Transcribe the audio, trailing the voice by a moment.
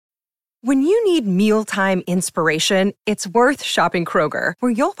When you need mealtime inspiration, it's worth shopping Kroger,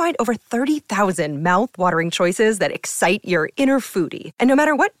 where you'll find over 30,000 mouth-watering choices that excite your inner foodie. And no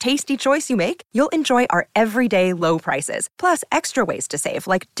matter what tasty choice you make, you'll enjoy our everyday low prices, plus extra ways to save,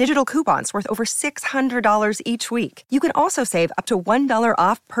 like digital coupons worth over $600 each week. You can also save up to $1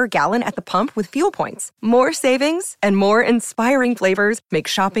 off per gallon at the pump with fuel points. More savings and more inspiring flavors make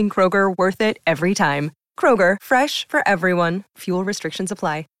shopping Kroger worth it every time. Kroger, fresh for everyone. Fuel restrictions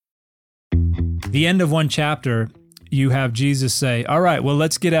apply. The end of one chapter, you have Jesus say, all right, well,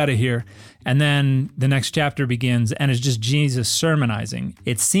 let's get out of here. And then the next chapter begins, and it's just Jesus sermonizing.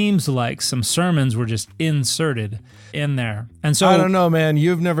 It seems like some sermons were just inserted in there. And so I don't know, man.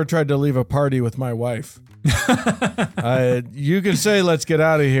 You've never tried to leave a party with my wife. You can say, let's get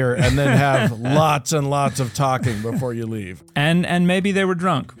out of here, and then have lots and lots of talking before you leave. And maybe they were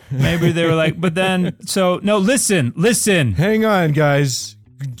drunk. Maybe they were like, but then, so, no, listen. Hang on, guys.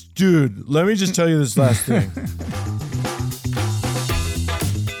 Dude, let me just tell you this last thing.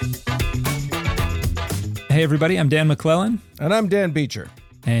 Hey, everybody, I'm Dan McClellan. And I'm Dan Beecher.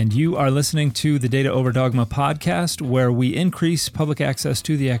 And you are listening to the Data Over Dogma podcast, where we increase public access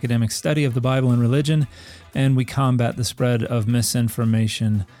to the academic study of the Bible and religion, and we combat the spread of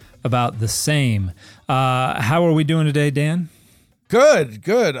misinformation about the same. How are we doing today, Dan? Good.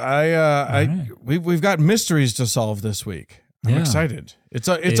 We've got mysteries to solve this week. I'm excited. It's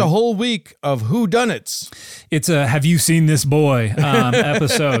a whole week of whodunits. It's a "Have you seen this boy?"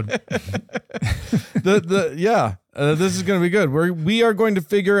 episode. This is going to be good. We are going to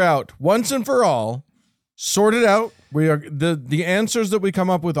figure out once and for all, sort it out. We are the answers that we come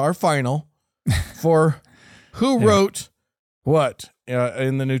up with are final for who wrote what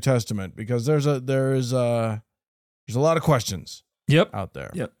in the New Testament, because there's a lot of questions. Out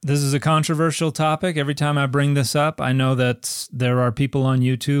there. Yep. This is a controversial topic. Every time I bring this up, I know that there are people on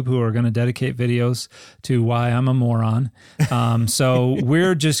YouTube who are going to dedicate videos to why I'm a moron. So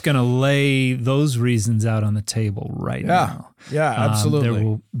we're just going to lay those reasons out on the table right now. Yeah, absolutely. There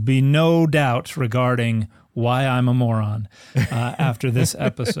will be no doubt regarding why I'm a moron after this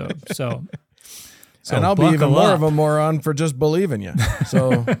episode. So and I'll be even more of a moron for just believing you.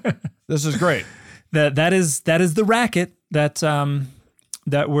 So this is great. That is the racket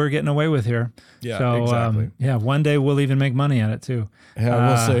that we're getting away with here. Yeah, so, exactly. One day we'll even make money at it too.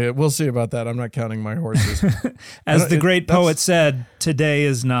 Yeah, we'll see about that. I'm not counting my horses. As the great poet said, today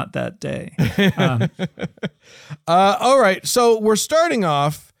is not that day. All right, so we're starting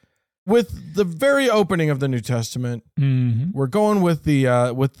off with the very opening of the New Testament. Mm-hmm. We're going with the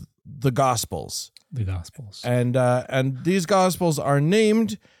Gospels. The Gospels, and these Gospels are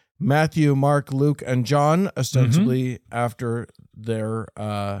named Matthew, Mark, Luke, and John, ostensibly after their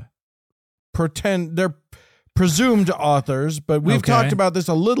presumed authors, but we've talked about this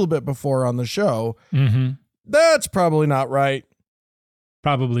a little bit before on the show. Mm-hmm. That's probably not right.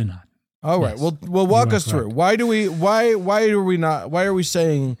 Probably not. All right. Well, walk us through. Why are we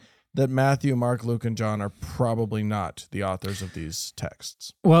saying that Matthew, Mark, Luke, and John are probably not the authors of these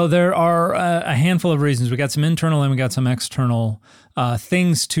texts? Well, there are a handful of reasons. We got some internal and we got some external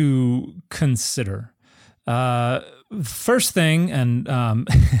things to consider. First thing, and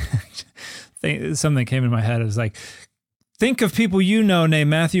something that came in my head is like, think of people you know named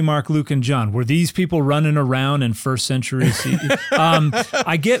Matthew, Mark, Luke, and John. Were these people running around in first century CE?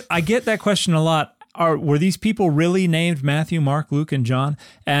 I get that question a lot. Were these people really named Matthew, Mark, Luke, and John?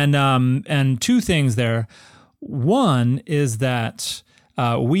 And two things there. One is that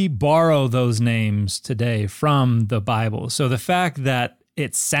we borrow those names today from the Bible. So the fact that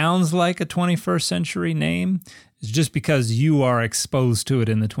it sounds like a 21st century name is just because you are exposed to it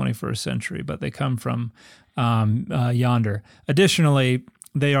in the 21st century, but they come from yonder. Additionally,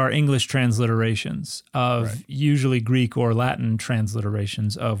 they are English transliterations of usually Greek or Latin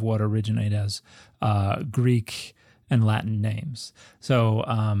transliterations of what originate as Greek and Latin names. So,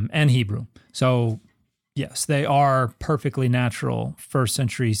 and Hebrew. So, yes, they are perfectly natural first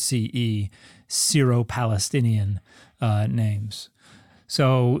century CE Syro-Palestinian names.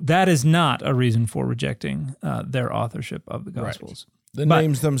 So that is not a reason for rejecting their authorship of the Gospels. Right.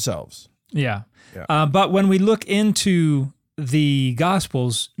 Names themselves. Yeah. But when we look into the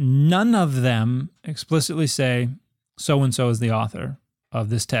Gospels, none of them explicitly say so-and-so is the author of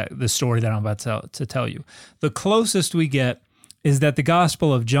this story that I'm about to tell you. The closest we get is that the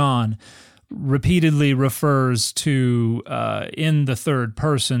Gospel of John repeatedly refers to, in the third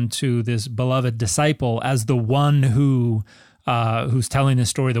person, to this beloved disciple as the one who's telling the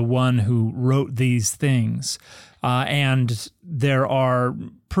story, the one who wrote these things. And there are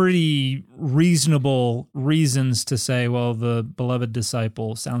pretty reasonable reasons to say, well, the beloved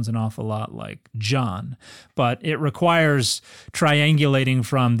disciple sounds an awful lot like John, but it requires triangulating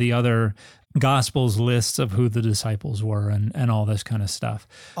from the other Gospels lists of who the disciples were and all this kind of stuff.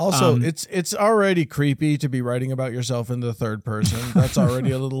 Also, it's already creepy to be writing about yourself in the third person. That's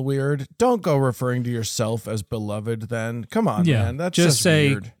already a little weird. Don't go referring to yourself as beloved then. Come on, man. That's just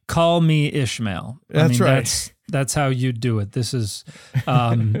say, weird. Call me Ishmael. That's right. That's how you do it. This is,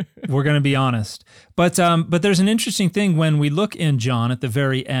 we're going to be honest. But there's an interesting thing when we look in John at the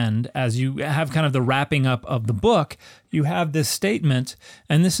very end, as you have kind of the wrapping up of the book, you have this statement,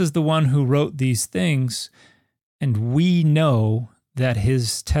 and this is the one who wrote these things, and we know that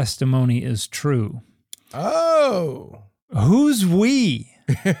his testimony is true. Oh. Who's we?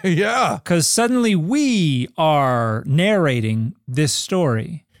 Yeah. Because suddenly we are narrating this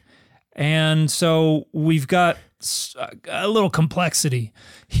story. And so we've got a little complexity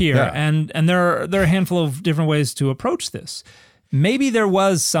here, Yeah. and there are a handful of different ways to approach this. Maybe there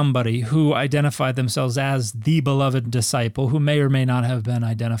was somebody who identified themselves as the beloved disciple, who may or may not have been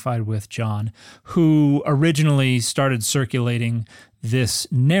identified with John, who originally started circulating this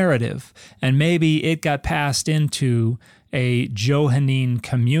narrative, and maybe it got passed into a Johannine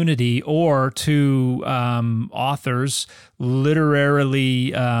community or to authors,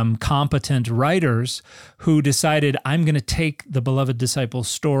 literarily competent writers who decided, I'm going to take the beloved disciple's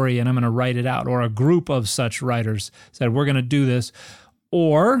story and I'm going to write it out, or a group of such writers said, we're going to do this.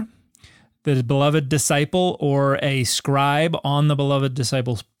 Or the beloved disciple or a scribe on the beloved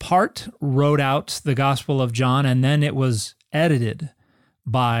disciple's part wrote out the Gospel of John, and then it was edited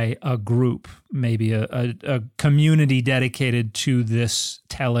by a group, maybe a community dedicated to this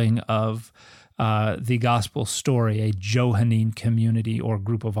telling of the gospel story, a Johannine community or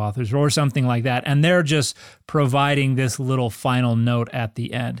group of authors or something like that. And they're just providing this little final note at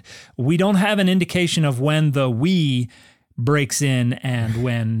the end. We don't have an indication of when the we breaks in and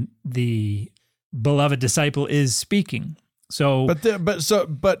when the beloved disciple is speaking. So, but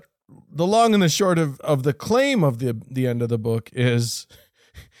the long and the short of the claim of the end of the book is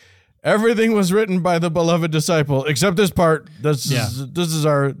everything was written by the beloved disciple except this part. This is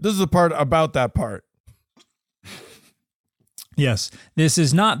the part about that part. Yes, this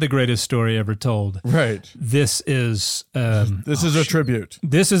is not the greatest story ever told. Right. This is this is a tribute.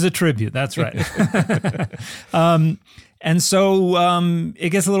 This is a tribute. That's right. And so it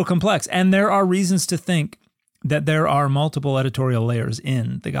gets a little complex, and there are reasons to think that there are multiple editorial layers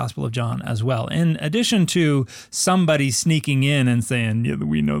in the Gospel of John as well. In addition to somebody sneaking in and saying, yeah,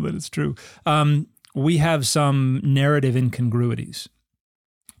 we know that it's true, we have some narrative incongruities.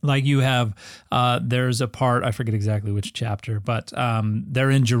 Like you have, there's a part, I forget exactly which chapter, but they're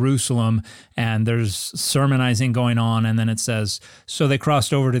in Jerusalem and there's sermonizing going on, and then it says, so they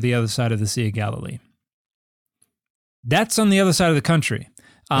crossed over to the other side of the Sea of Galilee. That's on the other side of the country.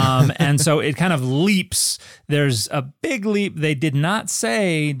 And so it kind of leaps. There's a big leap. They did not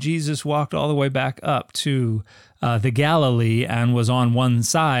say Jesus walked all the way back up to the Galilee and was on one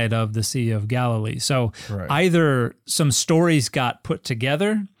side of the Sea of Galilee. So either some stories got put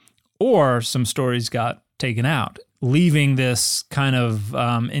together or some stories got taken out, leaving this kind of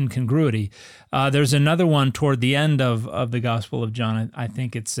incongruity. There's another one toward the end of the Gospel of John. I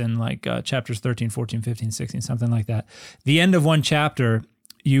think it's in like chapters 13, 14, 15, 16, something like that. The end of one chapter,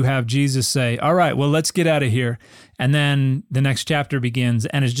 you have Jesus say, all right, well, let's get out of here. And then the next chapter begins,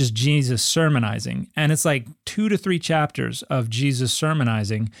 and it's just Jesus sermonizing. And it's like 2 to 3 chapters of Jesus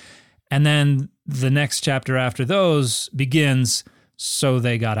sermonizing. And then the next chapter after those begins, so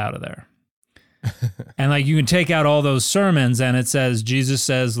they got out of there. And like you can take out all those sermons and it says, Jesus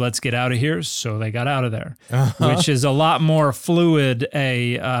says, let's get out of here. So they got out of there, which is a lot more fluid,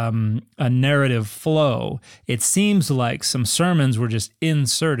 a narrative flow. It seems like some sermons were just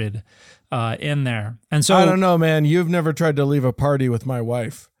inserted in there. And so I don't know, man, you've never tried to leave a party with my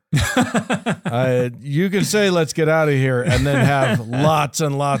wife. You can say, let's get out of here, and then have lots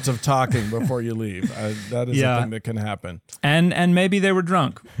and lots of talking before you leave. That is a thing that can happen. And maybe they were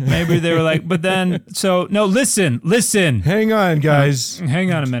drunk. Maybe they were like, but then, so, no, listen. Hang on, guys.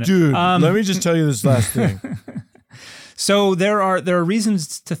 Hang on a minute. Dude, let me just tell you this last thing. So there are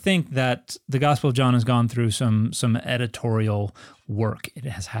reasons to think that the Gospel of John has gone through some editorial work. It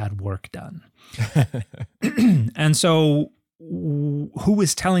has had work done. And so who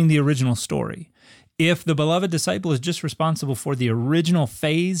is telling the original story? If the beloved disciple is just responsible for the original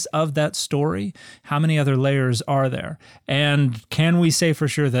phase of that story, how many other layers are there? And can we say for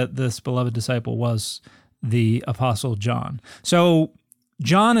sure that this beloved disciple was the Apostle John? So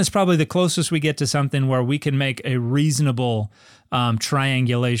John is probably the closest we get to something where we can make a reasonable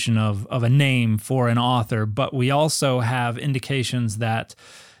triangulation of a name for an author, but we also have indications that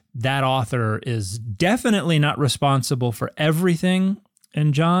that author is definitely not responsible for everything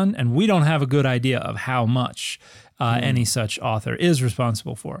in John, and we don't have a good idea of how much any such author is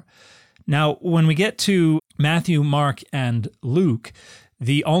responsible for. Now, when we get to Matthew, Mark, and Luke,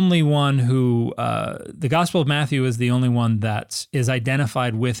 the only one who, the Gospel of Matthew is the only one that is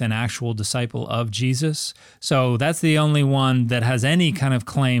identified with an actual disciple of Jesus. So that's the only one that has any kind of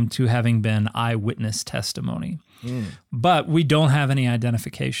claim to having been eyewitness testimony. But we don't have any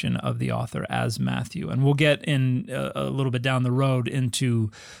identification of the author as Matthew. And we'll get in a little bit down the road into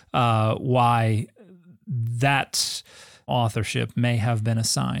why that authorship may have been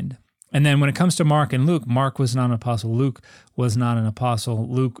assigned. And then when it comes to Mark and Luke, Mark was not an apostle. Luke was not an apostle.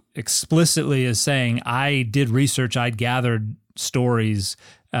 Luke explicitly is saying, I did research, I gathered stories,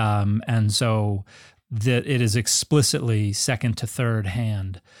 and so that it is explicitly second to third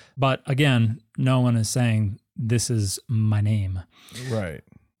hand. But again, no one is saying, this is my name. Right.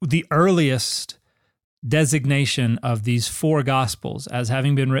 The earliest designation of these four Gospels as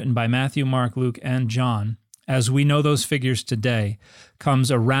having been written by Matthew, Mark, Luke, and John, as we know those figures today,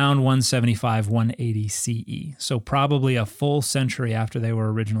 comes around 175, 180 CE. So probably a full century after they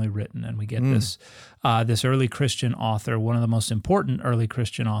were originally written. And we get this early Christian author, one of the most important early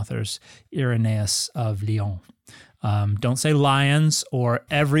Christian authors, Irenaeus of Lyon. Don't say lions or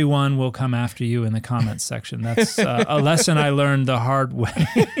everyone will come after you in the comments section. That's a lesson I learned the hard way.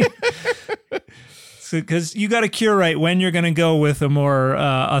 Because you got to curate when you're going to go with a more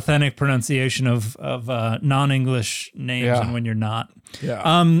authentic pronunciation of non-English names and when you're not.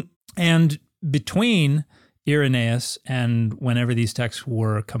 Yeah. And between Irenaeus and whenever these texts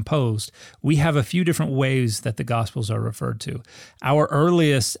were composed, we have a few different ways that the Gospels are referred to. Our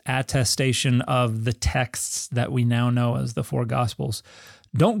earliest attestation of the texts that we now know as the four Gospels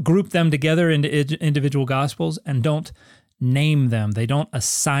don't group them together into individual Gospels and don't name them. They don't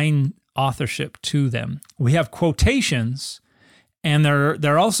assign authorship to them. We have quotations, and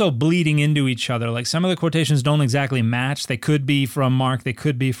they're also bleeding into each other. Like some of the quotations don't exactly match. They could be from Mark, they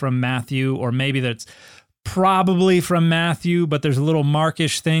could be from Matthew, or maybe that's probably from Matthew, but there's a little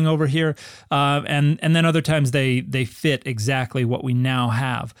Markish thing over here. And then other times they fit exactly what we now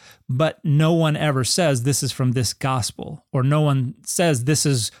have. But no one ever says this is from this gospel, or no one says this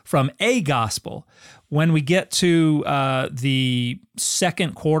is from a gospel. When we get to the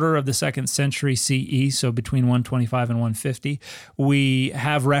second quarter of the second century CE, so between 125 and 150, we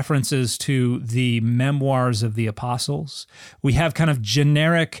have references to the memoirs of the apostles. We have kind of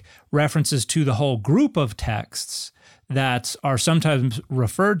generic references to the whole group of texts that are sometimes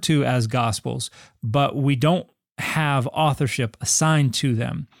referred to as gospels, but we don't have authorship assigned to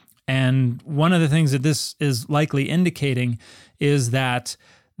them. And one of the things that this is likely indicating is that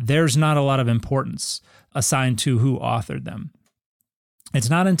there's not a lot of importance assigned to who authored them. It's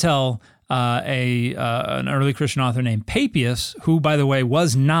not until an early Christian author named Papias, who, by the way,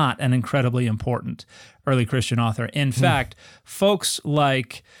 was not an incredibly important early Christian author. In fact, folks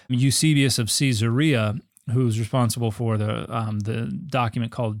like Eusebius of Caesarea, who's responsible for the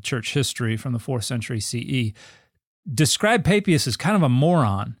document called Church History from the 4th century CE, describe Papias as kind of a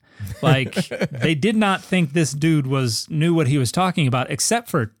moron. Like, they did not think this dude knew what he was talking about, except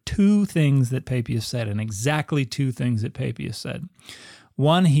for two things that Papias said, and exactly two things that Papias said.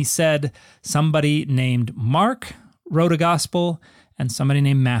 One, he said somebody named Mark wrote a gospel, and somebody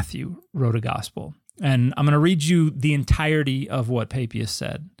named Matthew wrote a gospel. And I'm going to read you the entirety of what Papias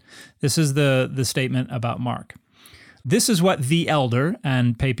said. This is the statement about Mark. This is what the elder,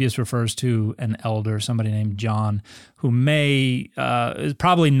 and Papias refers to an elder, somebody named John, who is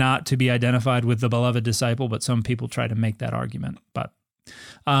probably not to be identified with the beloved disciple, but some people try to make that argument. But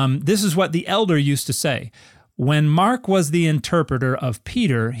this is what the elder used to say. When Mark was the interpreter of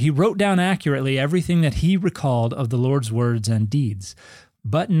Peter, he wrote down accurately everything that he recalled of the Lord's words and deeds,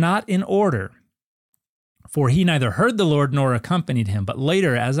 but not in order. For he neither heard the Lord nor accompanied him, but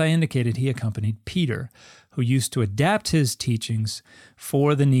later, as I indicated, he accompanied Peter, who used to adapt his teachings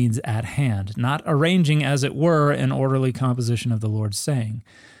for the needs at hand, not arranging, as it were, an orderly composition of the Lord's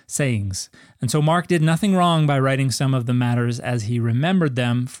sayings. And so Mark did nothing wrong by writing some of the matters as he remembered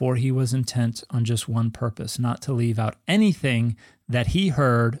them, for he was intent on just one purpose, not to leave out anything that he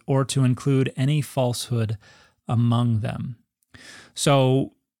heard or to include any falsehood among them.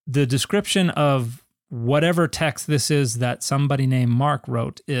 So the description of whatever text this is that somebody named Mark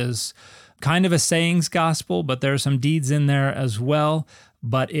wrote is kind of a sayings gospel, but there are some deeds in there as well,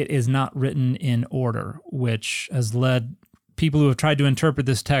 but it is not written in order, which has led people who have tried to interpret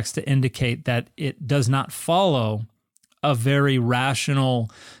this text to indicate that it does not follow a very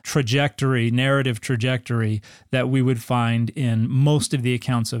rational narrative trajectory that we would find in most of the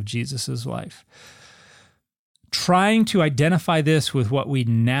accounts of Jesus's life. Trying to identify this with what we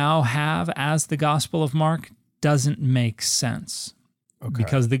now have as the Gospel of Mark doesn't make sense. Okay.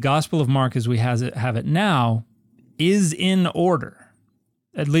 Because the Gospel of Mark as we have it now is in order,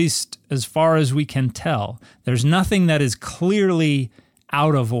 at least as far as we can tell. There's nothing that is clearly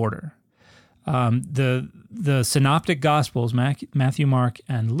out of order. The synoptic Gospels, Matthew, Mark,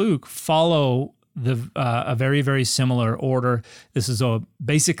 and Luke, follow a very, very similar order. This is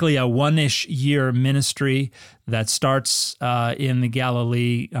basically a one-ish year ministry that starts in the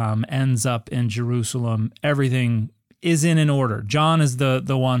Galilee, ends up in Jerusalem. Everything is in an order. John is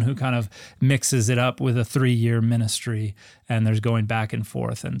the one who kind of mixes it up with a 3-year ministry, and there's going back and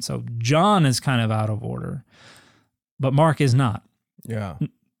forth. And so John is kind of out of order, but Mark is not. Yeah.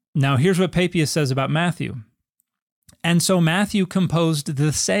 Now, here's what Papias says about Matthew. And so Matthew composed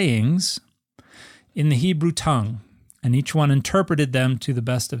the sayings in the Hebrew tongue, and each one interpreted them to the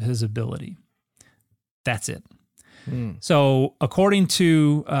best of his ability. That's it. So according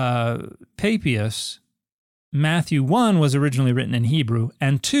to Papias, Matthew 1 was originally written in Hebrew,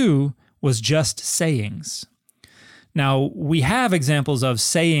 and 2 was just sayings. Now, we have examples of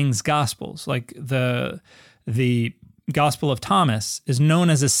sayings gospels, like the Gospel of Thomas is known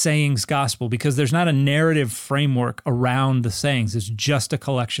as a sayings gospel because there's not a narrative framework around the sayings. It's just a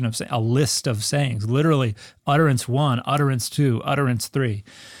collection of a list of sayings, literally utterance 1, utterance 2, utterance 3.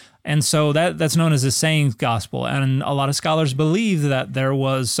 And so that's known as a sayings gospel. And a lot of scholars believe that there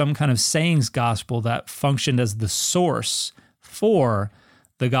was some kind of sayings gospel that functioned as the source for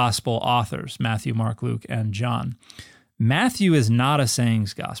the gospel authors, Matthew, Mark, Luke, and John. Matthew is not a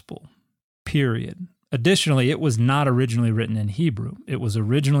sayings gospel, period. Additionally, it was not originally written in Hebrew. It was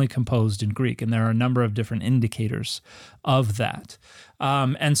originally composed in Greek, and there are a number of different indicators of that.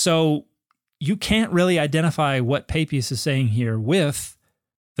 And so you can't really identify what Papias is saying here with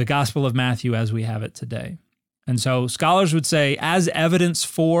the Gospel of Matthew as we have it today. And so scholars would say, as evidence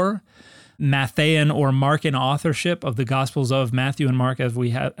for Matthean or Markan authorship of the Gospels of Matthew and Mark as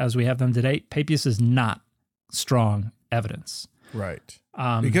we have them today, Papias is not strong evidence. Right.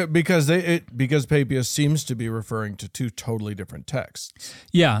 Because Papias seems to be referring to 2 totally different texts.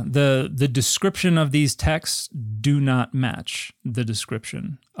 Yeah, the description of these texts do not match the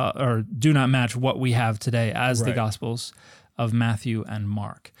description, or do not match what we have today as the Gospels of Matthew and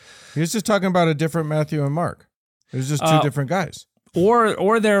Mark. He was just talking about a different Matthew and Mark. It was just 2 different guys.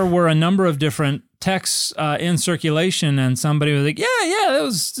 Or there were a number of different texts in circulation, and somebody was like, yeah, that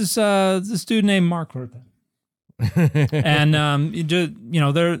was this dude named Mark wrote that. And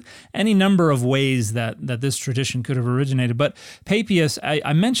there are any number of ways that this tradition could have originated. But Papias,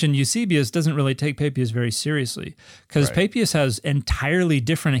 I mentioned Eusebius doesn't really take Papias very seriously because Papias has entirely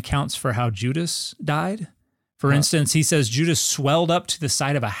different accounts for how Judas died. For instance, he says Judas swelled up to the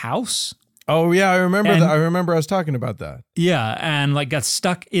side of a house. Oh yeah, I remember that. I remember us talking about that. Yeah, and got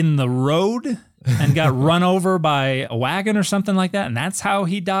stuck in the road and got run over by a wagon or something like that, and that's how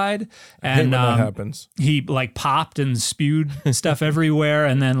he died. And I hate when that happens. He popped and spewed stuff everywhere,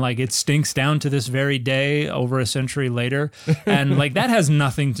 and then it stinks down to this very day over a century later. And that has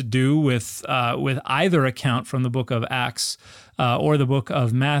nothing to do with either account from the book of Acts or the book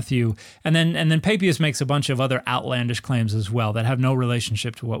of Matthew. And then Papias makes a bunch of other outlandish claims as well that have no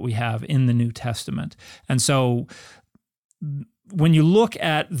relationship to what we have in the New Testament. And so when you look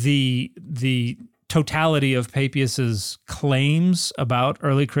at the totality of Papias's claims about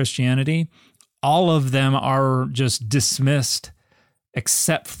early Christianity, all of them are just dismissed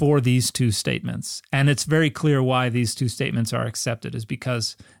except for these 2 statements. And it's very clear why these 2 statements are accepted is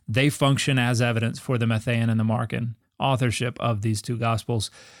because they function as evidence for the Matthean and the Markan authorship of these 2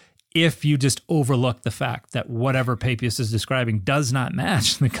 Gospels. If you just overlook the fact that whatever Papias is describing does not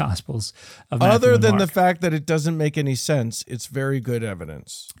match the Gospels of Matthew Other and than Mark. the fact that it doesn't make any sense, it's very good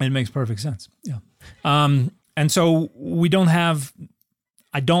evidence. It makes perfect sense. Yeah. And so we don't have,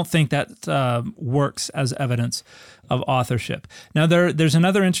 I don't think that works as evidence of authorship. Now, there's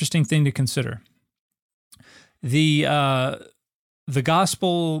another interesting thing to consider. The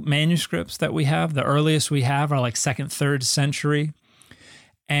Gospel manuscripts that we have, the earliest we have are 2nd, 3rd century.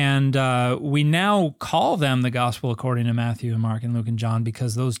 And we now call them the Gospel according to Matthew and Mark and Luke and John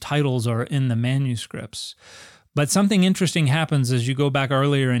because those titles are in the manuscripts. But something interesting happens as you go back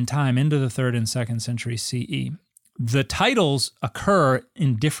earlier in time into the 3rd and 2nd century CE. The titles occur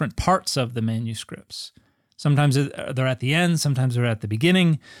in different parts of the manuscripts. Sometimes they're at the end, sometimes they're at the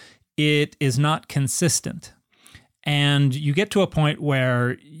beginning. It is not consistent. And you get to a point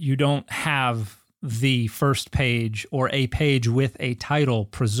where you don't have the first page or a page with a title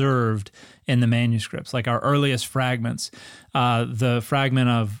preserved in the manuscripts. Like our earliest fragments, the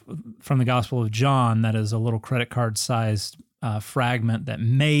fragment from the Gospel of John that is a little credit card sized fragment that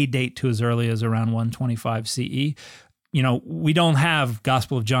may date to as early as around 125 CE. We don't have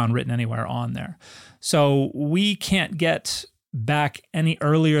Gospel of John written anywhere on there. So we can't get back any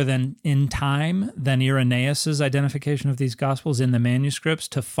earlier than in time than Irenaeus's identification of these Gospels in the manuscripts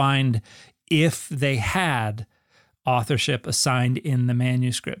to find if they had authorship assigned in the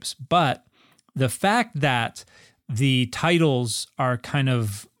manuscripts. But the fact that the titles are kind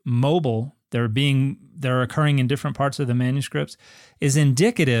of mobile, they're occurring in different parts of the manuscripts, is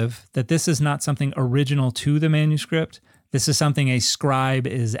indicative that this is not something original to the manuscript. This is something a scribe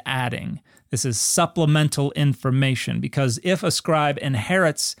is adding. This is supplemental information, because if a scribe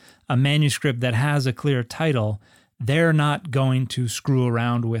inherits a manuscript that has a clear title, they're not going to screw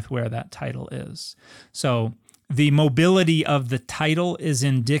around with where that title is. So the mobility of the title is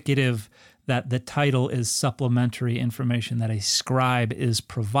indicative that the title is supplementary information that a scribe is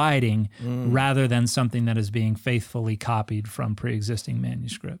providing rather than something that is being faithfully copied from pre-existing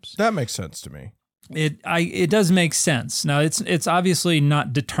manuscripts. That makes sense to me. It does make sense. Now, it's obviously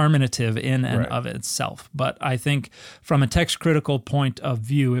not determinative in and Right. of itself, but I think from a text critical point of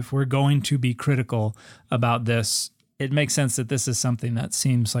view, if we're going to be critical about this, it makes sense that this is something that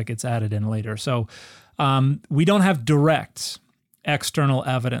seems like it's added in later. So we don't have direct external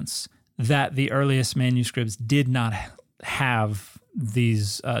evidence that the earliest manuscripts did not have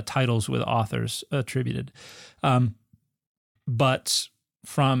these titles with authors attributed. But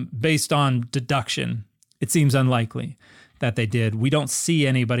based on deduction, it seems unlikely that they did. We don't see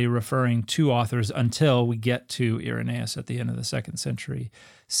anybody referring to authors until we get to Irenaeus at the end of the 2nd century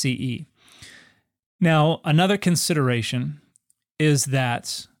CE. Now, another consideration is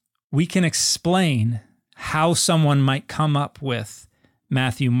that we can explain how someone might come up with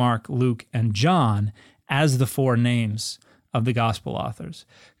Matthew, Mark, Luke, and John as the 4 names of the gospel authors,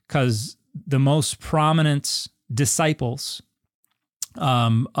 because the most prominent disciples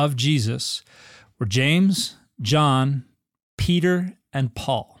of Jesus were James, John, Peter, and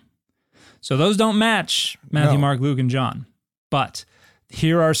Paul. So those don't match Matthew, No. Mark, Luke, and John. But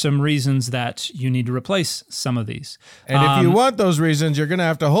here are some reasons that you need to replace some of these. And if you want those reasons, you're going to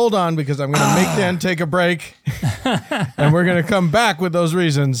have to hold on, because I'm going to make Dan take a break. And we're going to come back with those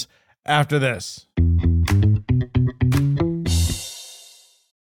reasons after this.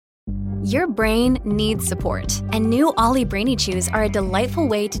 Your brain needs support, and new Ollie Brainy Chews are a delightful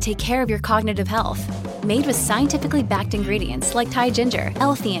way to take care of your cognitive health. Made with scientifically backed ingredients like Thai ginger,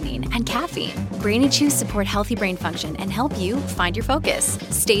 L-theanine, and caffeine, Brainy Chews support healthy brain function and help you find your focus,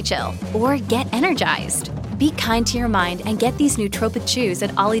 stay chill, or get energized. Be kind to your mind and get these nootropic chews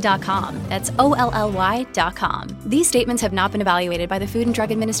at ollie.com. That's OLLY.com. These statements have not been evaluated by the Food and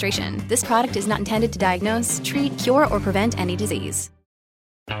Drug Administration. This product is not intended to diagnose, treat, cure, or prevent any disease.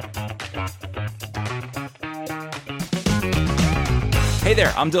 Hey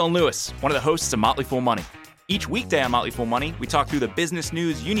there, I'm Dylan Lewis, one of the hosts of Motley Fool Money. Each weekday on Motley Fool Money, we talk through the business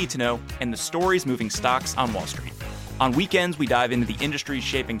news you need to know and the stories moving stocks on Wall Street. On weekends, we dive into the industries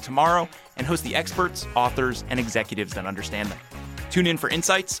shaping tomorrow and host the experts, authors, and executives that understand them. Tune in for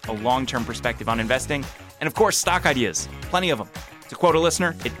insights, a long-term perspective on investing, and of course, stock ideas. Plenty of them. To quote a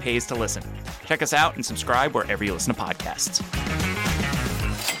listener, it pays to listen. Check us out and subscribe wherever you listen to podcasts.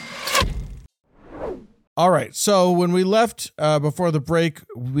 All right. So when we left before the break,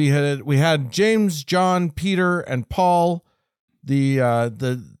 we had James, John, Peter, and Paul, the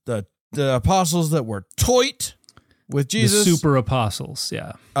apostles that were toit with Jesus. The super apostles,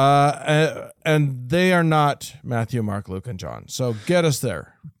 yeah. And they are not Matthew, Mark, Luke, and John. So get us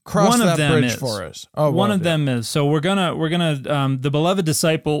there. Cross One of that them bridge is. for us. Oh, one of them is. So we're gonna the beloved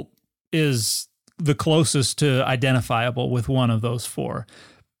disciple is the closest to identifiable with one of those 4.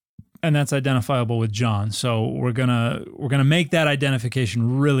 And that's identifiable with John. So we're gonna make that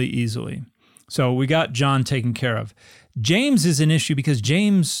identification really easily. So we got John taken care of. James is an issue because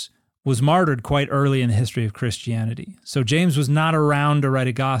James was martyred quite early in the history of Christianity. So James was not around to write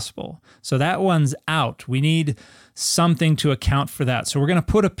a gospel. So that one's out. We need something to account for that. So we're going to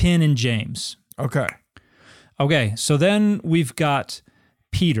put a pin in James. Okay. Okay, so then we've got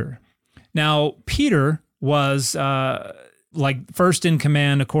Peter. Now, Peter was first in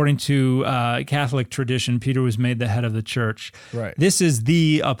command, according to Catholic tradition. Peter was made the head of the church. Right. This is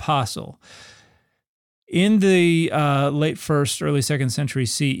the apostle. In the late 1st, early 2nd century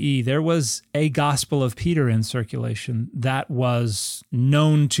CE, there was a Gospel of Peter in circulation that was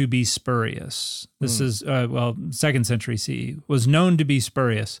known to be spurious. This is, 2nd century CE, was known to be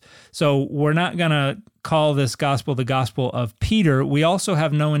spurious. So we're not going to call this Gospel the Gospel of Peter. We also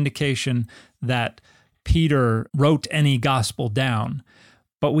have no indication that Peter wrote any Gospel down.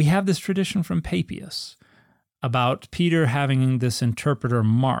 But we have this tradition from Papias about Peter having this interpreter,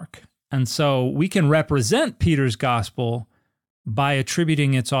 Mark. And so we can represent Peter's gospel by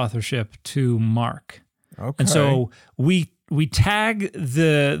attributing its authorship to Mark. Okay. And so we tag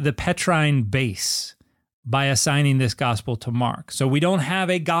the Petrine base by assigning this gospel to Mark. So we don't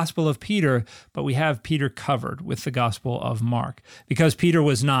have a gospel of Peter, but we have Peter covered with the gospel of Mark. Because Peter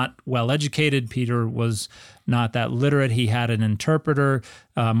was not well educated, Peter was not that literate, he had an interpreter.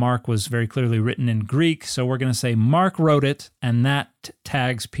 Mark was very clearly written in Greek, so we're going to say Mark wrote it, and that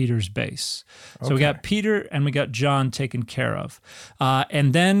tags Peter's base. So we got Peter and we got John taken care of.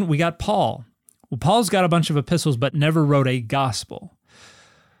 And then we got Paul. Well, Paul's got a bunch of epistles, but never wrote a gospel.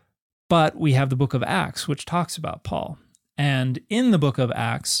 But we have the book of Acts, which talks about Paul. And in the book of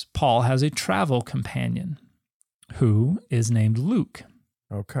Acts, Paul has a travel companion who is named Luke.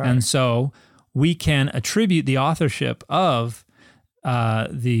 Okay. And so we can attribute the authorship of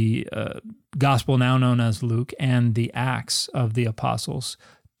the gospel now known as Luke and the Acts of the Apostles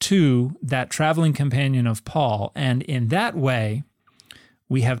to that traveling companion of Paul. And in that way,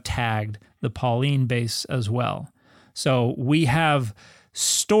 we have tagged the Pauline base as well. So we have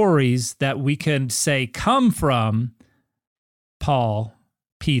stories that we can say come from Paul,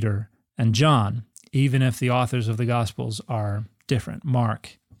 Peter, and John, even if the authors of the Gospels are different,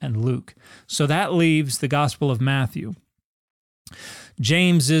 Mark and Luke. So that leaves the Gospel of Matthew.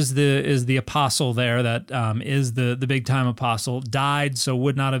 James is the apostle there that is the big-time apostle, died, so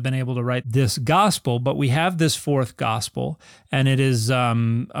would not have been able to write this gospel, but we have this fourth gospel, and it is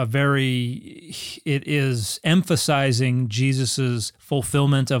it is emphasizing Jesus's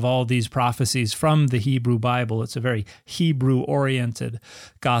fulfillment of all these prophecies from the Hebrew Bible. It's a very Hebrew-oriented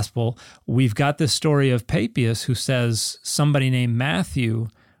gospel. We've got this story of Papias who says somebody named Matthew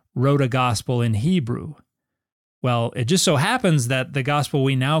wrote a gospel in Hebrew. Well, it just so happens that the gospel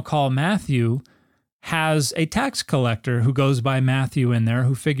we now call Matthew has a tax collector who goes by Matthew in there,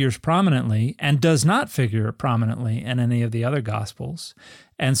 who figures prominently and does not figure prominently in any of the other gospels.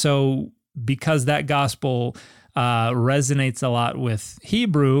 And so because that gospel resonates a lot with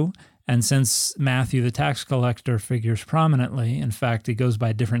Hebrew, and since Matthew, the tax collector, figures prominently, in fact, he goes by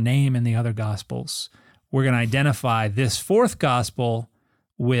a different name in the other gospels, we're going to identify this fourth gospel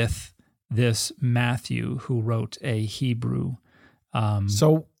with this Matthew, who wrote a Hebrew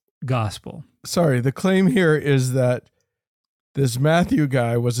gospel. Sorry, the claim here is that this Matthew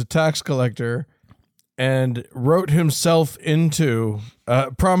guy was a tax collector and wrote himself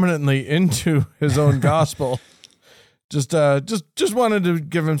prominently into his own gospel. Just wanted to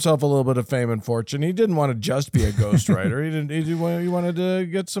give himself a little bit of fame and fortune. He didn't want to just be a ghostwriter. He wanted to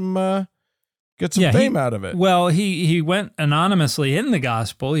get some fame out of it. Well, he went anonymously in the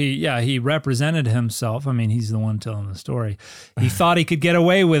gospel. He represented himself. I mean, he's the one telling the story. He thought he could get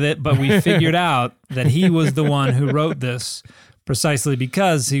away with it, but we figured out that he was the one who wrote this precisely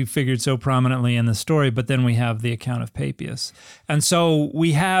because he figured so prominently in the story. But then we have the account of Papias. And so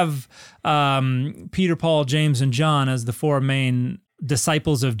we have Peter, Paul, James, and John as the four main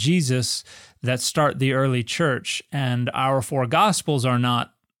disciples of Jesus that start the early church. And our four gospels are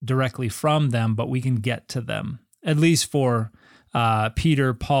not directly from them, but we can get to them, at least for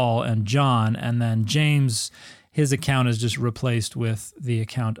Peter, Paul, and John. And then James, his account is just replaced with the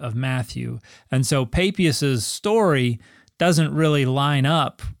account of Matthew. And so Papias's story doesn't really line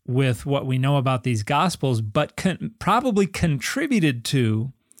up with what we know about these Gospels, but probably contributed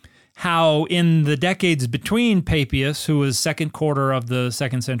to how in the decades between Papias, who was second quarter of the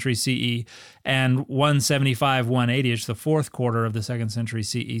 2nd century CE, and 175, 180, it's the fourth quarter of the 2nd century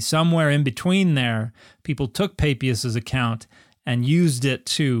CE, somewhere in between there, people took Papias's account and used it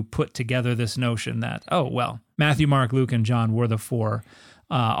to put together this notion that, Matthew, Mark, Luke, and John were the four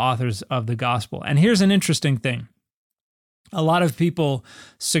authors of the gospel. And here's an interesting thing. A lot of people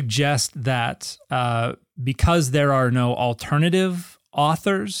suggest that because there are no alternative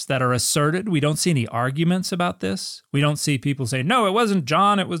authors that are asserted, we don't see any arguments about this. We don't see people say, no, it wasn't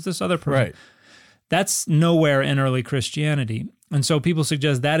John, it was this other person. Right. That's nowhere in early Christianity. And so people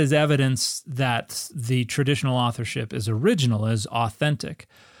suggest that is evidence that the traditional authorship is original, is authentic.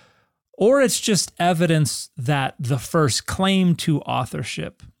 Or it's just evidence that the first claim to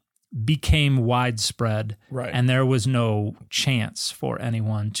authorship became widespread, Right. and there was no chance for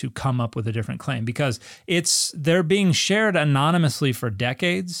anyone to come up with a different claim because they're being shared anonymously for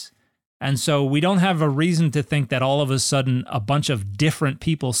decades. And so we don't have a reason to think that all of a sudden a bunch of different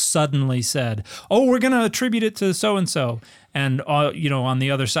people suddenly said, "Oh, we're going to attribute it to so and so," and on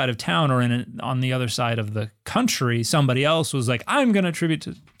the other side of town or on the other side of the country, somebody else was like, "I'm going to attribute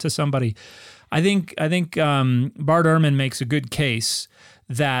to somebody." I think Bart Ehrman makes a good case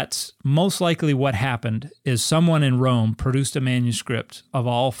that most likely what happened is someone in Rome produced a manuscript of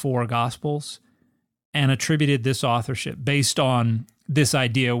all 4 Gospels and attributed this authorship based on this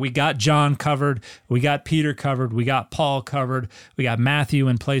idea. We got John covered, we got Peter covered, we got Paul covered, we got Matthew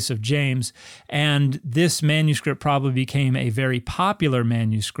in place of James, and this manuscript probably became a very popular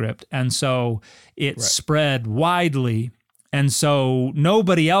manuscript, and so it spread widely, and so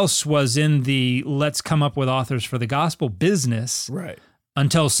nobody else was in the let's come up with authors for the gospel business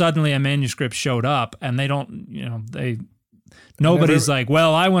until suddenly a manuscript showed up, and nobody's like,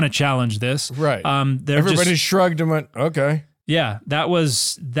 well, I want to challenge this. Right. Everybody shrugged and went, okay. Yeah,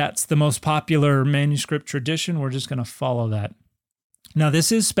 that's the most popular manuscript tradition. We're just going to follow that. Now,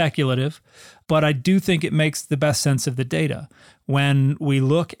 this is speculative, but I do think it makes the best sense of the data. When we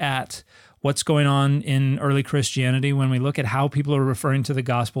look at what's going on in early Christianity, when we look at how people are referring to the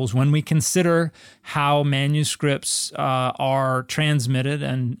Gospels, when we consider how manuscripts are transmitted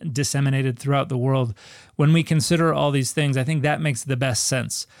and disseminated throughout the world, when we consider all these things, I think that makes the best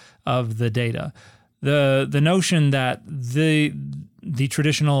sense of the data. The notion that the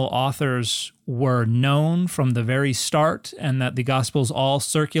traditional authors were known from the very start and that the Gospels all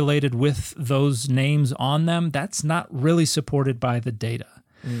circulated with those names on them, that's not really supported by the data.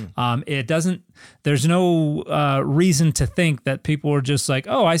 It doesn't. There's no reason to think that people are just like,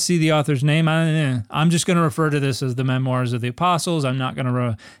 oh, I see the author's name. I'm just going to refer to this as the Memoirs of the Apostles. I'm not going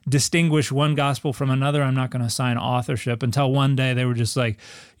to distinguish one gospel from another. I'm not going to assign authorship until one day they were just like,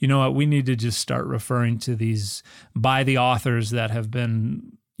 you know what? We need to just start referring to these by the authors that have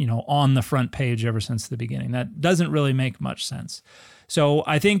been, on the front page ever since the beginning. That doesn't really make much sense. So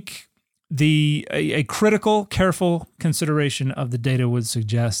I think a critical, careful consideration of the data would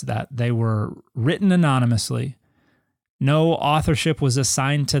suggest that they were written anonymously. No authorship was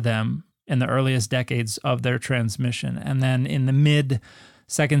assigned to them in the earliest decades of their transmission. And then in the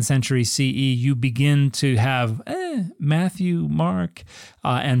mid-2nd century CE, you begin to have Matthew, Mark,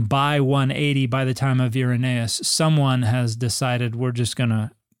 and by 180, by the time of Irenaeus, someone has decided we're just going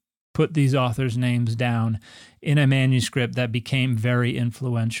to put these authors' names down in a manuscript that became very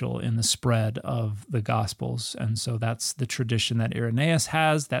influential in the spread of the Gospels. And so that's the tradition that Irenaeus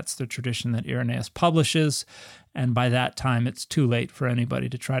has. That's the tradition that Irenaeus publishes. And by that time, it's too late for anybody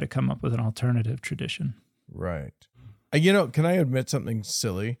to try to come up with an alternative tradition. Right. Can I admit something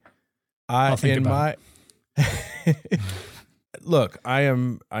silly? I'll think about it. Look, I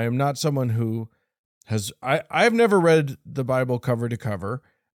am not someone who has. I've never read the Bible cover to cover.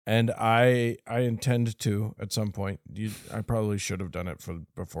 And I intend to at some point. I probably should have done it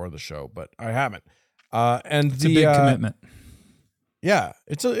before the show, but I haven't. And it's a big commitment. Yeah,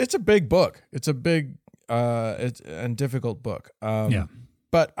 it's a big book. It's a big and difficult book.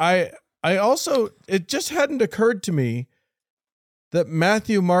 But I also, it just hadn't occurred to me that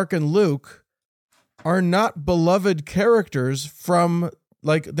Matthew, Mark, and Luke are not beloved characters from,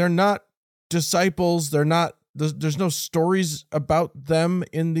 they're not disciples. They're not. There's no stories about them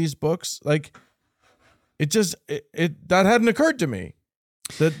in these books. That hadn't occurred to me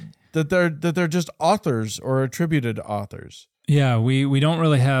that they're just authors or attributed authors. Yeah, we don't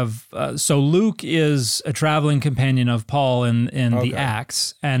really have. So Luke is a traveling companion of Paul in the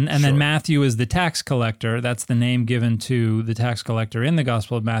Acts, and then Matthew is the tax collector. That's the name given to the tax collector in the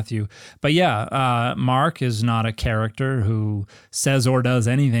Gospel of Matthew. But Mark is not a character who says or does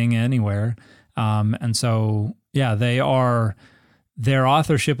anything anywhere. And so, their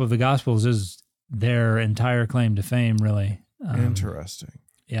authorship of the Gospels is their entire claim to fame, really. Interesting.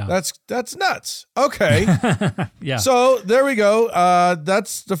 Yeah. That's nuts. Okay. Yeah. So there we go.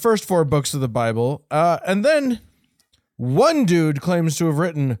 That's the first 4 books of the Bible. And then one dude claims to have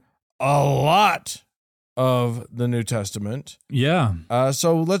written a lot of the New Testament. Yeah.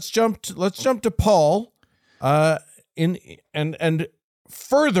 So let's jump to Paul, and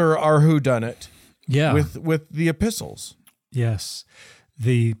further our whodunit. Yeah. With the epistles. Yes.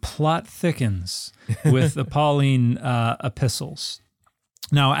 The plot thickens with the Pauline epistles.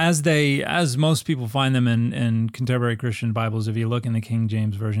 Now, as most people find them in contemporary Christian Bibles, if you look in the King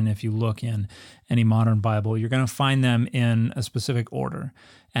James Version, if you look in any modern Bible, you're going to find them in a specific order.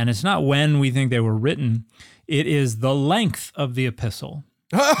 And it's not when we think they were written, it is the length of the epistle.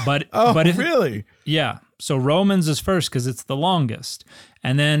 But really? Yeah. So Romans is first because it's the longest.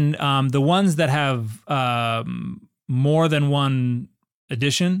 And then the ones that have more than one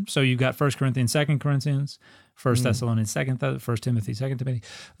edition, so you've got 1 Corinthians, 2 Corinthians, 1 Thessalonians, 1 Timothy, 2 Timothy.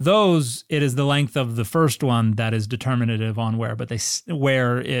 Those, it is the length of the first one that is determinative on where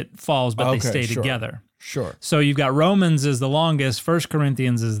it falls, but they stay together. Sure. So you've got Romans is the longest, 1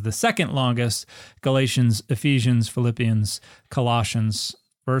 Corinthians is the second longest, Galatians, Ephesians, Philippians, Colossians,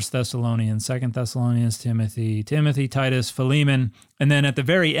 1 Thessalonians, 2 Thessalonians, Timothy, Titus, Philemon. And then at the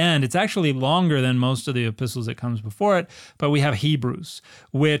very end, it's actually longer than most of the epistles that comes before it, but we have Hebrews,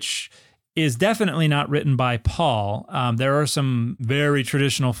 which is definitely not written by Paul. There are some very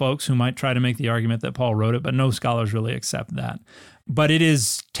traditional folks who might try to make the argument that Paul wrote it, but no scholars really accept that. But it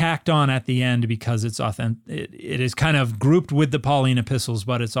is tacked on at the end because it's it is kind of grouped with the Pauline epistles,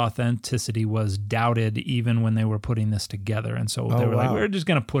 but its authenticity was doubted even when they were putting this together. And so they were like, we're just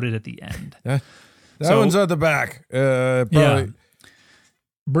going to put it at the end. That one's at the back.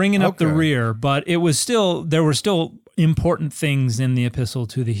 Bringing up the rear, but there were still important things in the epistle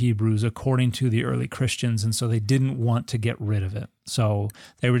to the Hebrews according to the early Christians, and so they didn't want to get rid of it. So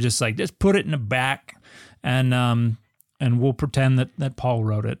they were just like, just put it in the back, and we'll pretend that Paul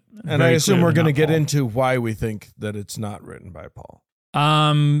wrote it. And I assume we're going to get into why we think that it's not written by Paul.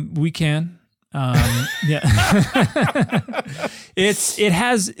 We can. Yeah.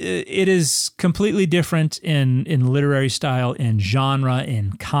 It is completely different in literary style, in genre,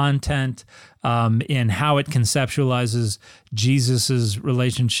 in content, in how it conceptualizes Jesus's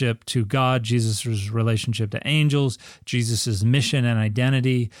relationship to God, Jesus's relationship to angels, Jesus's mission and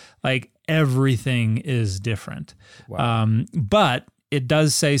identity. Like, everything is different. Wow. But it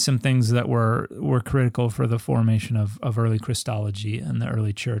does say some things that were critical for the formation of early Christology and the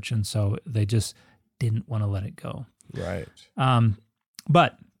early church, and so they just didn't want to let it go. Right.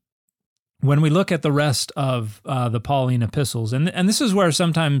 But when we look at the rest of the Pauline epistles, and this is where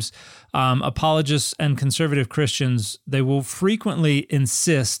sometimes apologists and conservative Christians, they will frequently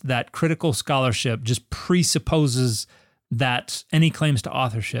insist that critical scholarship just presupposes that any claims to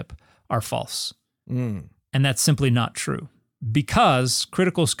authorship are false. And that's simply not true, because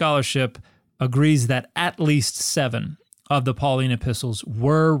critical scholarship agrees that at least 7 of the Pauline epistles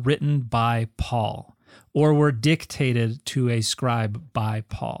were written by Paul or were dictated to a scribe by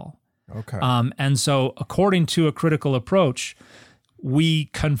Paul. Okay. And so according to a critical approach, we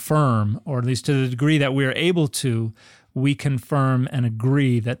confirm, or at least to the degree that we are able to, we confirm and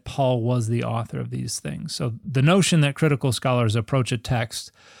agree that Paul was the author of these things. So the notion that critical scholars approach a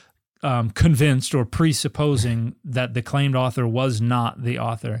text convinced or presupposing that the claimed author was not the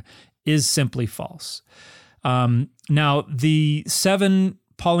author is simply false. Now, the 7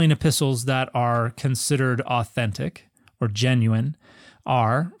 Pauline epistles that are considered authentic or genuine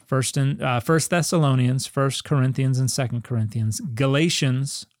are First Thessalonians, 1 Corinthians, and 2 Corinthians,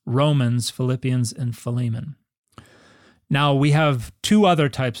 Galatians, Romans, Philippians, and Philemon. Now, we have 2 other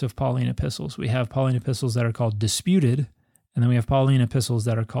types of Pauline epistles. We have Pauline epistles that are called disputed, and then we have Pauline epistles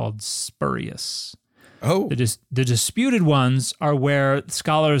that are called spurious. Oh. The disputed ones are where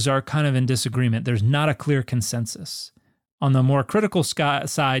scholars are kind of in disagreement. There's not a clear consensus. On the more critical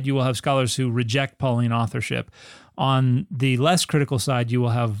side, you will have scholars who reject Pauline authorship. On the less critical side, you will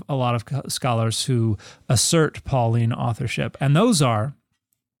have a lot of scholars who assert Pauline authorship. And those are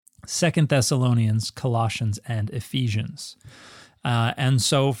 2 Thessalonians, Colossians, and Ephesians. And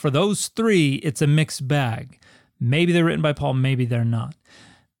so for those 3, it's a mixed bag. Maybe they're written by Paul, maybe they're not.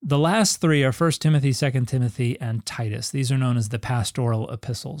 The last 3 are 1 Timothy, 2 Timothy, and Titus. These are known as the pastoral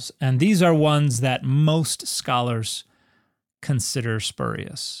epistles. And these are ones that most scholars consider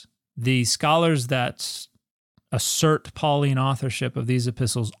spurious. The scholars that assert Pauline authorship of these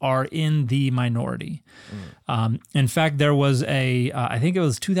epistles are in the minority. In fact, there was I think it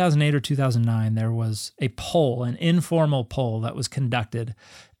was 2008 or 2009, there was a poll, an informal poll that was conducted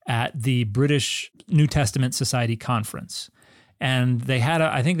at the British New Testament Society Conference. And they had,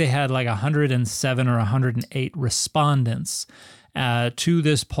 I think they had like 107 or 108 respondents to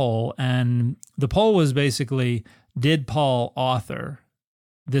this poll. And the poll was basically, did Paul author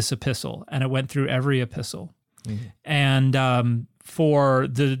this epistle? And it went through every epistle. Mm-hmm. And for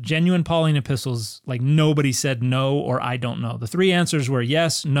the genuine Pauline epistles, like nobody said no or I don't know. The 3 answers were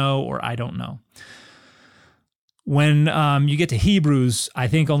yes, no, or I don't know. When you get to Hebrews, I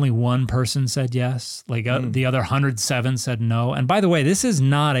think only 1 person said yes. Like the other 107 said no. And by the way, this is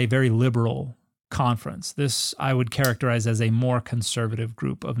not a very liberal conference. This I would characterize as a more conservative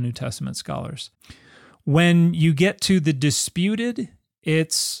group of New Testament scholars. When you get to the disputed,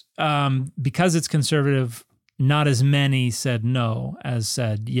 it's because it's conservative, not as many said no as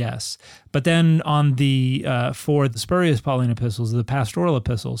said yes. But then on the for the spurious Pauline epistles, the pastoral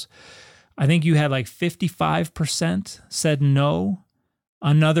epistles, I think you had like 55% said no.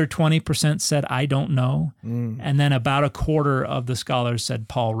 Another 20% said, I don't know. And then about a quarter of the scholars said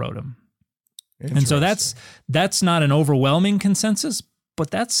Paul wrote them. And so that's not an overwhelming consensus, but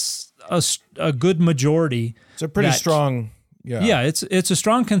that's a good majority. It's a pretty strong, Yeah, it's a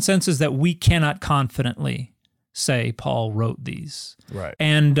strong consensus that we cannot confidently say Paul wrote these. Right.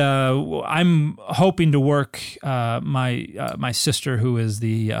 And I'm hoping to work, my sister, who is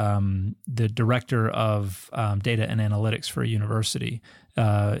the director of data and analytics for a university,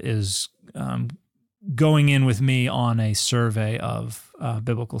 is going in with me on a survey of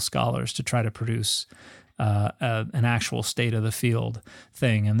biblical scholars to try to produce an actual state of the field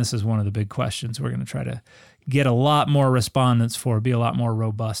thing. And this is one of the big questions we're going to try to get a lot more respondents for, be a lot more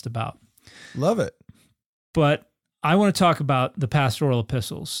robust about. Love it. But I want to talk about the pastoral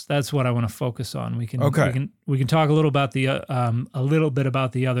epistles. That's what I want to focus on. We can talk a little about a little bit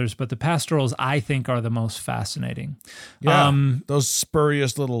about the others, but the pastorals I think are the most fascinating. Yeah, those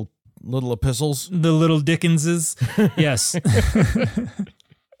spurious little epistles, the little Dickenses. Yes.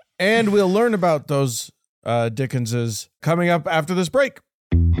 And we'll learn about those Dickenses coming up after this break.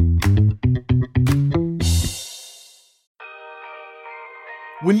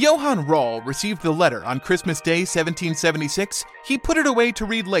 When Johann Rall received the letter on Christmas Day 1776, he put it away to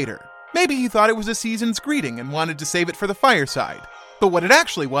read later. Maybe he thought it was a season's greeting and wanted to save it for the fireside. But what it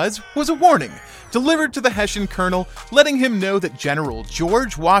actually was a warning, delivered to the Hessian colonel, letting him know that General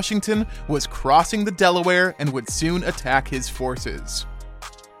George Washington was crossing the Delaware and would soon attack his forces.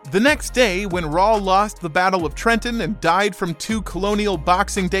 The next day, when Rall lost the Battle of Trenton and died from 2 colonial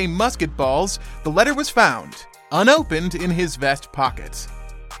Boxing Day musket balls, the letter was found, unopened, in his vest pocket.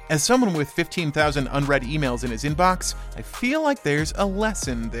 As someone with 15,000 unread emails in his inbox, I feel like there's a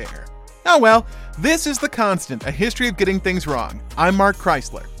lesson there. Oh well, this is The Constant, a history of getting things wrong. I'm Mark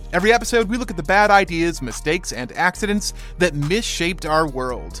Chrysler. Every episode, we look at the bad ideas, mistakes, and accidents that misshaped our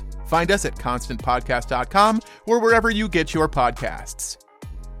world. Find us at constantpodcast.com or wherever you get your podcasts.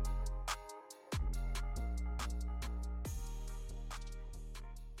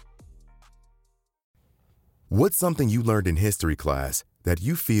 What's something you learned in history class that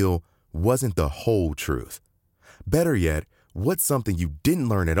you feel wasn't the whole truth? Better yet, what's something you didn't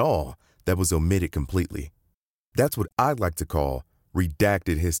learn at all that was omitted completely? That's what I'd like to call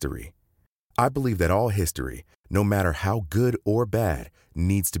redacted history. I believe that all history, no matter how good or bad,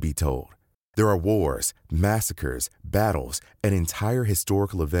 needs to be told. There are wars, massacres, battles, and entire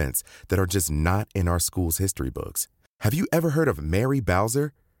historical events that are just not in our school's history books. Have you ever heard of Mary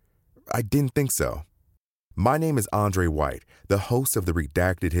Bowser? I didn't think so. My name is Andre White, the host of the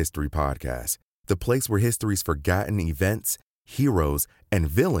Redacted History Podcast, the place where history's forgotten events, heroes, and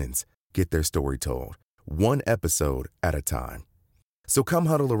villains get their story told, one episode at a time. So come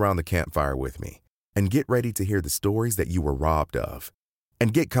huddle around the campfire with me and get ready to hear the stories that you were robbed of.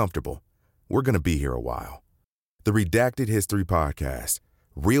 And get comfortable. We're going to be here a while. The Redacted History Podcast.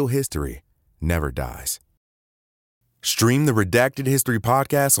 Real history never dies. Stream the Redacted History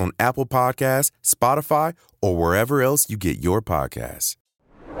Podcast on Apple Podcasts, Spotify, or wherever else you get your podcasts.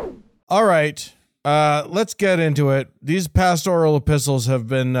 All right, let's get into it. These pastoral epistles have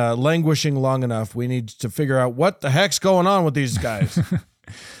been languishing long enough. We need to figure out what the heck's going on with these guys.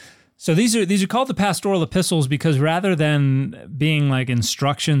 So these are called the pastoral epistles because rather than being like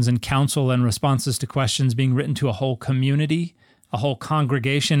instructions and counsel and responses to questions being written to a whole community, a whole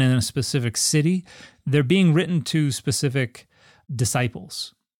congregation in a specific city, they're being written to specific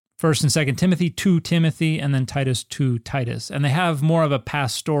disciples. 1st and 2nd Timothy, to Timothy, and then Titus to Titus. And they have more of a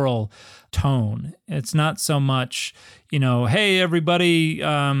pastoral tone. It's not so much, hey, everybody,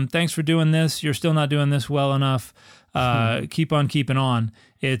 thanks for doing this. You're still not doing this well enough. Keep on keeping on.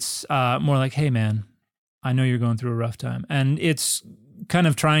 It's more like, hey, man, I know you're going through a rough time. And it's kind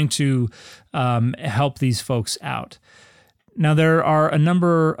of trying to help these folks out. Now, there are a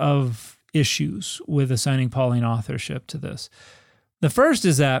number of issues with assigning Pauline authorship to this. The first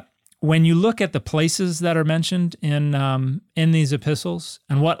is that when you look at the places that are mentioned in these epistles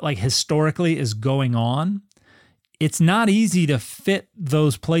and what historically is going on, it's not easy to fit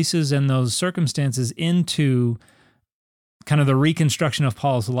those places and those circumstances into kind of the reconstruction of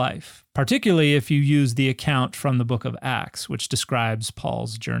Paul's life, particularly if you use the account from the book of Acts, which describes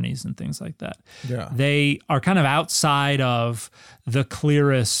Paul's journeys and things like that. Yeah. They are kind of outside of the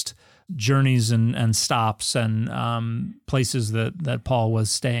clearest journeys and stops and places that Paul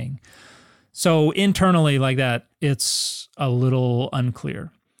was staying. So internally like that, it's a little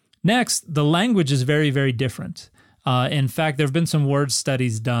unclear. Next, the language is very, very different. In fact, there have been some word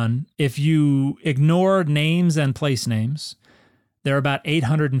studies done. If you ignore names and place names, there are about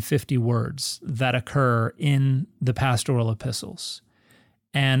 850 words that occur in the pastoral epistles.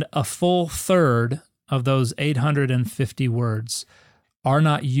 And a full third of those 850 words are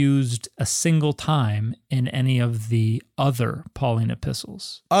not used a single time in any of the other Pauline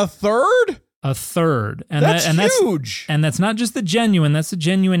epistles. A third? A third. And that's huge. And that's not just the genuine, that's the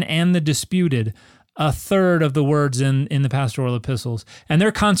genuine and the disputed. A third of the words in the pastoral epistles. And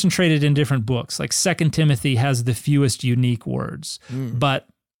they're concentrated in different books. Like 2 Timothy has the fewest unique words. But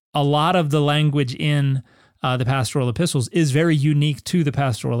a lot of the language in the pastoral epistles is very unique to the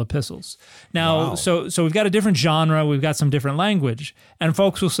pastoral epistles. Now, so we've got a different genre, we've got some different language, and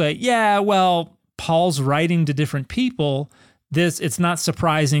folks will say, yeah, well, Paul's writing to different people. It's not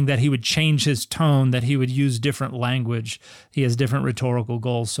surprising that he would change his tone, that he would use different language. He has different rhetorical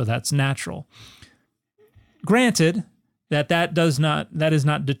goals, so that's natural. Granted, that is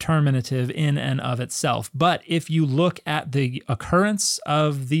not determinative in and of itself. But if you look at the occurrence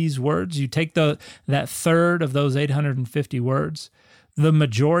of these words, you take that third of those 850 words, the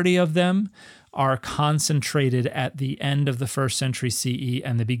majority of them are concentrated at the end of the 1st century CE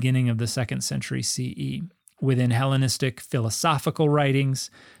and the beginning of the 2nd century CE, within Hellenistic philosophical writings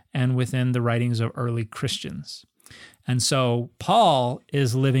and within the writings of early Christians. And so Paul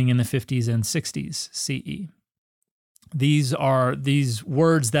is living in the 50s and 60s CE. These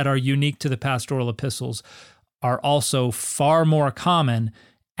words that are unique to the pastoral epistles are also far more common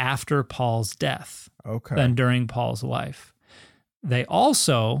after Paul's death than during Paul's life. They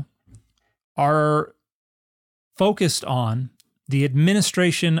also are focused on the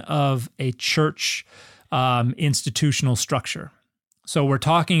administration of a church institutional structure. So we're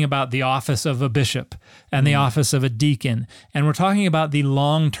talking about the office of a bishop and the office of a deacon, and we're talking about the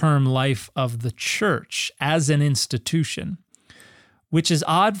long-term life of the church as an institution, which is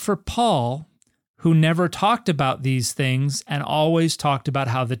odd for Paul, who never talked about these things and always talked about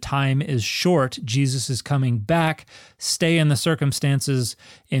how the time is short, Jesus is coming back, stay in the circumstances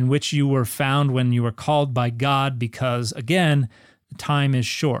in which you were found when you were called by God, because, again, the time is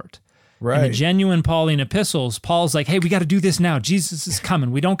short. Right. In the genuine Pauline epistles, Paul's like, hey, we got to do this now. Jesus is coming.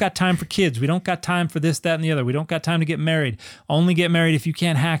 We don't got time for kids. We don't got time for this, that, and the other. We don't got time to get married. Only get married if you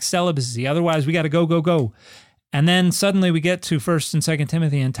can't hack celibacy. Otherwise, we got to go. And then suddenly we get to 1st and 2nd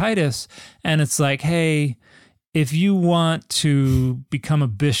Timothy and Titus, and it's like, hey, if you want to become a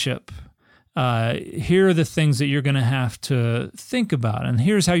bishop, here are the things that you're going to have to think about, and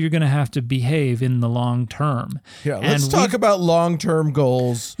here's how you're going to have to behave in the long term. Yeah, let's talk about long-term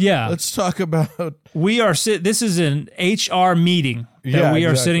goals. Yeah. Let's talk about... This is an HR meeting that we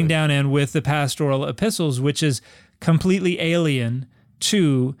are sitting down in with the pastoral epistles, which is completely alien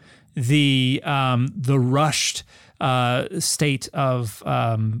to the rushed state of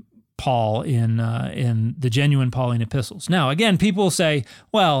Paul in the genuine Pauline epistles. Now, again, people say,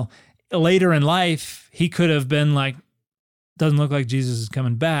 well, later in life, he could have been like, doesn't look like Jesus is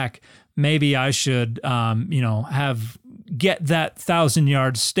coming back. Maybe I should, get that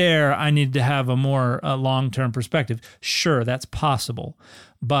 1,000-yard stare. I need to have a more long-term perspective. Sure, that's possible,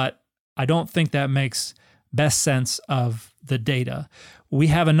 but I don't think that makes best sense of the data. We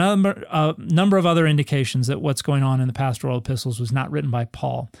have a number of other indications that what's going on in the pastoral epistles was not written by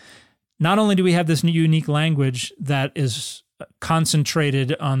Paul. Not only do we have this unique language that is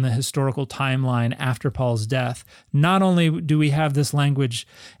concentrated on the historical timeline after Paul's death, not only do we have this language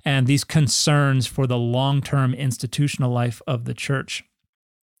and these concerns for the long-term institutional life of the church,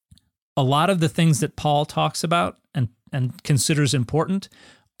 a lot of the things that Paul talks about and considers important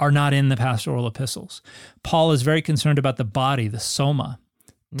are not in the pastoral epistles. Paul is very concerned about the body, the soma,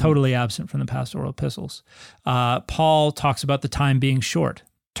 totally absent from the pastoral epistles. Paul talks about the time being short,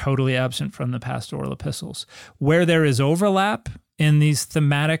 totally absent from the pastoral epistles. Where there is overlap in these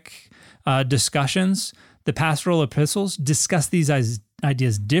thematic discussions, the pastoral epistles discuss these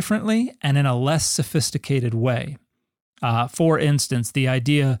ideas differently and in a less sophisticated way. For instance, the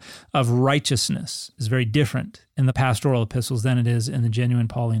idea of righteousness is very different in the pastoral epistles than it is in the genuine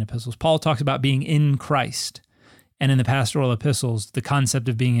Pauline epistles. Paul talks about being in Christ, and in the pastoral epistles, the concept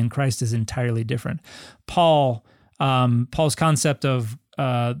of being in Christ is entirely different. Paul's concept of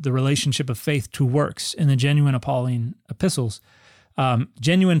the relationship of faith to works in the genuine Pauline epistles,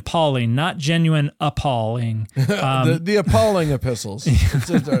 genuine Pauline, not genuine appalling. The appalling epistles.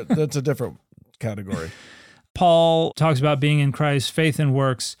 That's a different category. Paul talks about being in Christ, faith and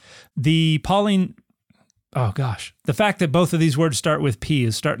works. The Pauline, the fact that both of these words start with P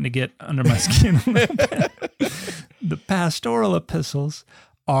is starting to get under my skin a little bit. The pastoral epistles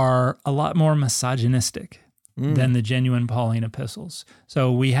are a lot more misogynistic than the genuine Pauline epistles.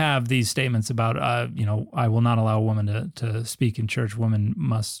 So we have these statements about, I will not allow a woman to speak in church. Women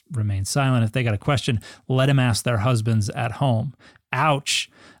must remain silent. If they got a question, let them ask their husbands at home.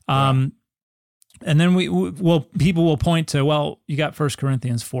 Ouch. And then people will point to, well, you got 1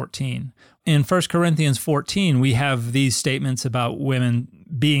 Corinthians 14. In 1 Corinthians 14, we have these statements about women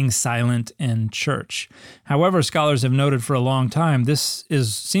being silent in church. However, scholars have noted for a long time, this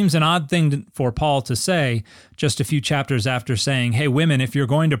seems an odd thing for Paul to say just a few chapters after saying, hey, women, if you're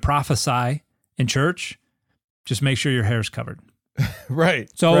going to prophesy in church, just make sure your hair's covered. Right.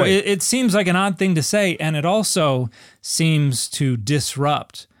 So right. It seems like an odd thing to say, and it also seems to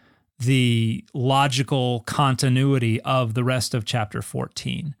disrupt the logical continuity of the rest of chapter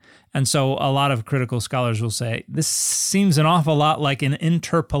 14. And so a lot of critical scholars will say, this seems an awful lot like an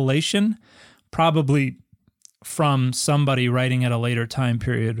interpolation, probably from somebody writing at a later time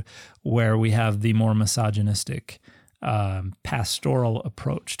period where we have the more misogynistic pastoral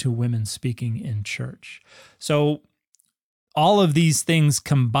approach to women speaking in church. So all of these things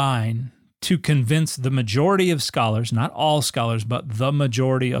combine to convince the majority of scholars, not all scholars, but the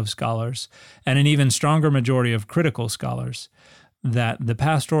majority of scholars, and an even stronger majority of critical scholars, that the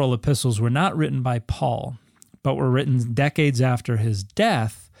pastoral epistles were not written by Paul, but were written decades after his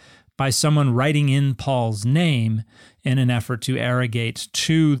death by someone writing in Paul's name in an effort to arrogate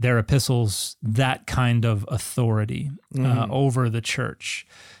to their epistles that kind of authority over the church.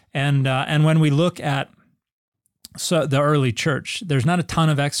 And when we look at the early church, there's not a ton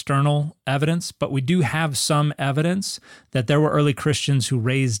of external evidence, but we do have some evidence that there were early Christians who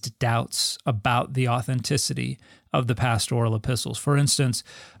raised doubts about the authenticity of the pastoral epistles. For instance,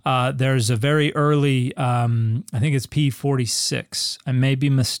 there's a very early, I think it's P46. I may be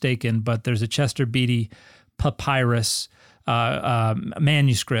mistaken, but there's a Chester Beatty papyrus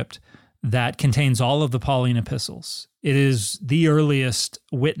manuscript that contains all of the Pauline epistles. It is the earliest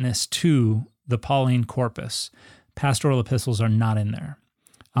witness to the Pauline corpus. Pastoral epistles are not in there.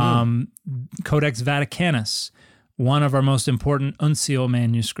 Codex Vaticanus, one of our most important uncial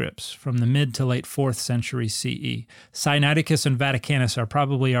manuscripts from the mid to late 4th century CE. Sinaiticus and Vaticanus are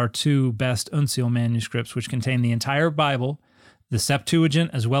probably our two best uncial manuscripts, which contain the entire Bible, the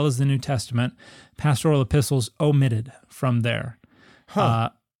Septuagint, as well as the New Testament. Pastoral epistles omitted from there.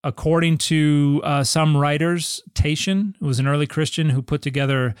 According to some writers, Tatian, who was an early Christian who put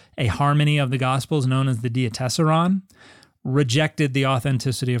together a harmony of the Gospels known as the Diatessaron, rejected the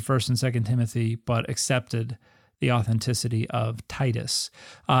authenticity of 1st and 2nd Timothy, but accepted the authenticity of Titus.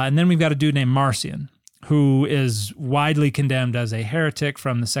 And then we've got a dude named Marcion, who is widely condemned as a heretic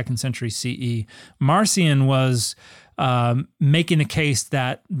from the 2nd century CE. Marcion was making a case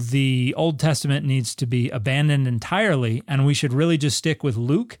that the Old Testament needs to be abandoned entirely, and we should really just stick with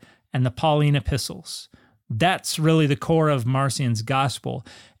Luke and the Pauline epistles. That's really the core of Marcion's gospel.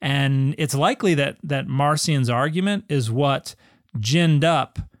 And it's likely that Marcion's argument is what ginned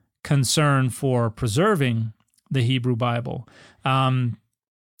up concern for preserving the Hebrew Bible. And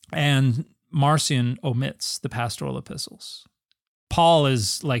Marcion omits the pastoral epistles. Paul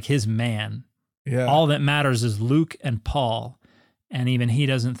is like his man. Yeah. All that matters is Luke and Paul, and even he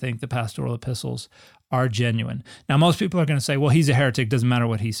doesn't think the pastoral epistles are genuine. Now, most people are going to say, well, he's a heretic, doesn't matter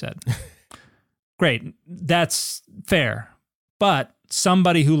what he said. Great, that's fair. But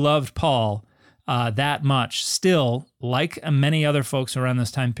somebody who loved Paul that much still, like many other folks around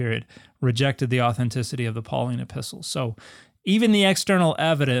this time period, rejected the authenticity of the Pauline epistles. So even the external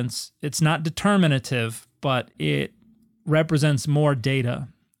evidence, it's not determinative, but it represents more data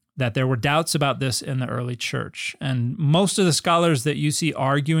that there were doubts about this in the early church. And most of the scholars that you see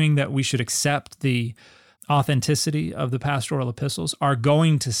arguing that we should accept the authenticity of the pastoral epistles are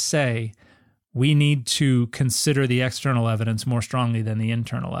going to say we need to consider the external evidence more strongly than the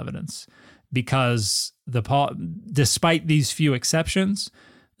internal evidence, because despite these few exceptions,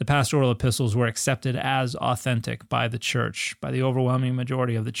 the pastoral epistles were accepted as authentic by the church, by the overwhelming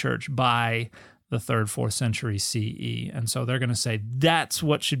majority of the church, by the 3rd, 4th century CE. And so they're going to say that's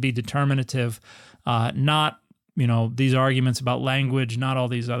what should be determinative, not, these arguments about language, not all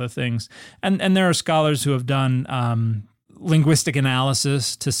these other things. And there are scholars who have done linguistic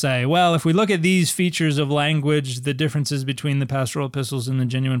analysis to say, well, if we look at these features of language, the differences between the pastoral epistles and the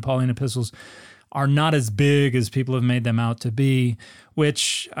genuine Pauline epistles are not as big as people have made them out to be,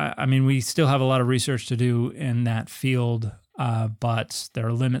 which, we still have a lot of research to do in that field. But there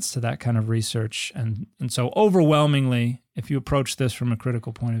are limits to that kind of research. And so overwhelmingly, if you approach this from a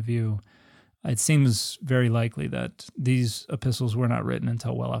critical point of view, it seems very likely that these epistles were not written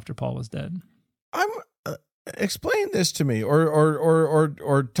until well after Paul was dead. explain this to me,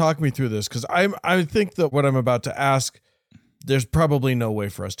 or talk me through this, because I think that what I'm about to ask, there's probably no way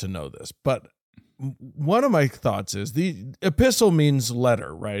for us to know this, but one of my thoughts is the epistle means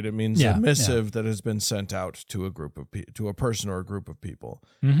letter, right? It means a missive that has been sent out to a group of to a person or a group of people.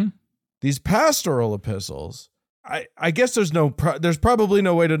 Mm-hmm. These pastoral epistles, I guess there's probably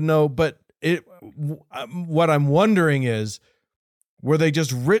no way to know, but what I'm wondering is, were they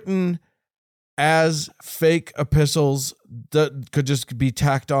just written as fake epistles that could just be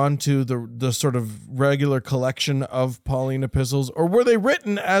tacked on to the sort of regular collection of Pauline epistles, or were they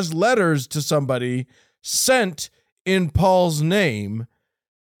written as letters to somebody sent in Paul's name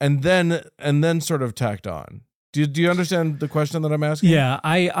and then sort of tacked on? Do you understand the question that I'm asking? Yeah,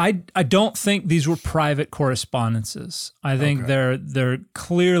 I don't think these were private correspondences. I think they're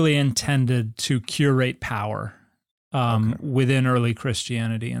clearly intended to curate power within early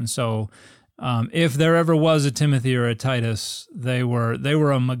Christianity, and so if there ever was a Timothy or a Titus, they were a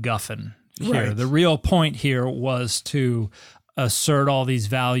MacGuffin here. Right. The real point here was to assert all these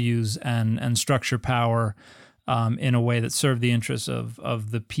values and structure power in a way that served the interests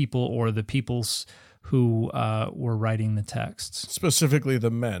of the people or the peoples who were writing the texts. Specifically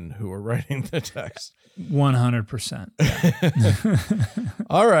the men who were writing the text. 100%. Yeah.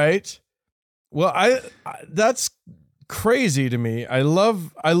 All right. Well, that's crazy to me. I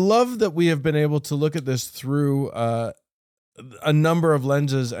love that we have been able to look at this through a number of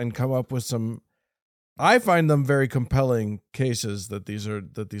lenses and come up with some, I find them very compelling cases that these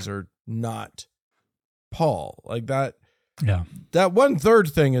are not Paul. Like that. Yeah. That 1/3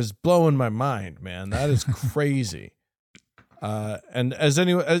 thing is blowing my mind, man. That is crazy. And as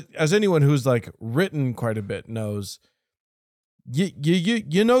anyone who's like written quite a bit knows,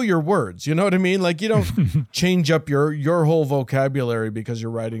 you know your words. You know what I mean? Like you don't change up your whole vocabulary because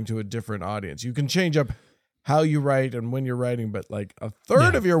you're writing to a different audience. You can change up how you write and when you're writing, but like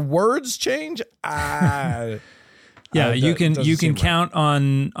 1/3 of your words change. You can count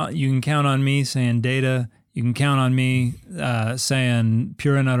on me saying data. You can count on me saying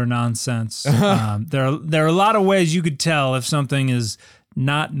pure and utter nonsense. There are a lot of ways you could tell if something is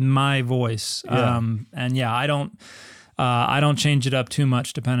not my voice. And yeah, I don't change it up too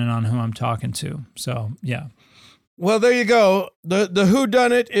much depending on who I'm talking to. So yeah. Well, there you go. The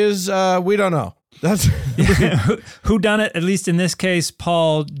whodunit is we don't know. That's who done it. At least in this case,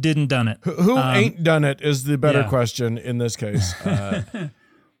 Paul didn't done it. Who ain't done it is the better question in this case.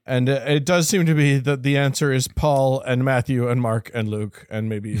 And it does seem to be that the answer is Paul and Matthew and Mark and Luke and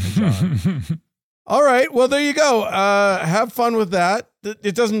maybe even John. All right. Well, there you go. Have fun with that.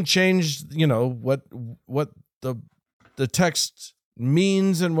 It doesn't change, what the text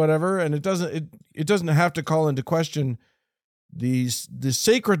means and whatever, and it doesn't have to call into question the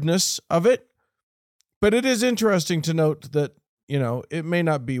sacredness of it. But it is interesting to note that it may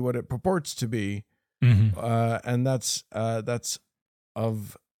not be what it purports to be, and that's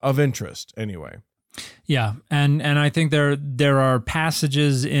of interest anyway. Yeah, and I think there are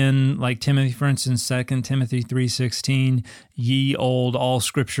passages in like Timothy, for instance, 2 Timothy 3:16, ye old, all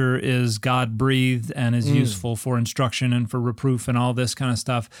scripture is God-breathed and is useful for instruction and for reproof and all this kind of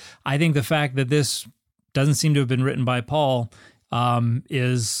stuff. I think the fact that this doesn't seem to have been written by Paul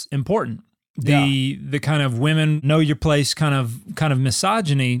is important. The kind of women know your place kind of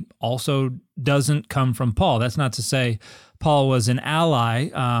misogyny also doesn't come from Paul. That's not to say Paul was an ally.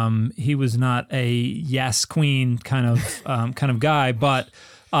 He was not a yes queen kind of guy, but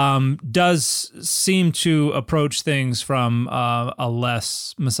does seem to approach things from a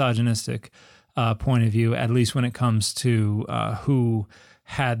less misogynistic point of view, at least when it comes to who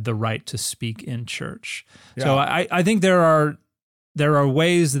had the right to speak in church. Yeah. So I think there are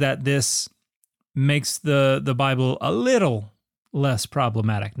ways that this makes the Bible a little less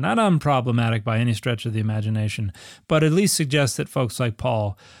problematic, not unproblematic by any stretch of the imagination, but at least suggests that folks like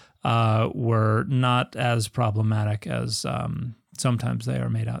Paul were not as problematic as sometimes they are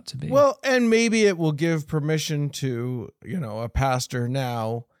made out to be. Well, and maybe it will give permission to, a pastor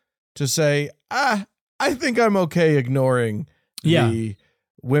now to say, I think I'm okay ignoring the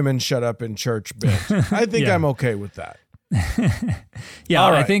women shut up in church bit. I think I'm okay with that. Yeah,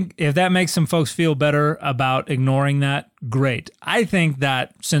 right. I think if that makes some folks feel better about ignoring that, great. I think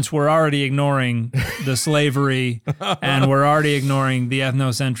that since we're already ignoring the slavery and we're already ignoring the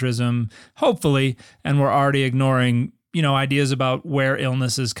ethnocentrism, hopefully, and we're already ignoring, ideas about where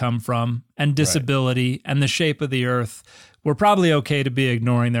illnesses come from and disability and the shape of the earth, we're probably okay to be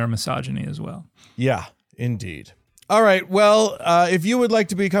ignoring their misogyny as well. Yeah, indeed. All right. Well, if you would like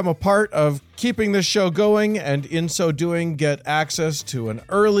to become a part of keeping this show going and in so doing get access to an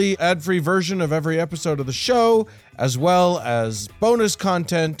early ad-free version of every episode of the show, as well as bonus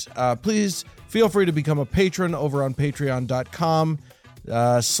content, please feel free to become a patron over on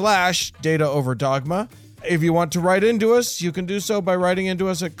patreon.com/dataoverdogma. If you want to write into us, you can do so by writing into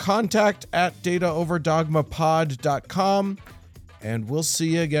us at contact@dataoverdogmapod.com. And we'll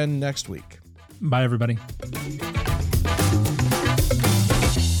see you again next week. Bye, everybody.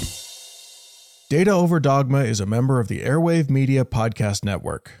 Data Over Dogma is a member of the Airwave Media Podcast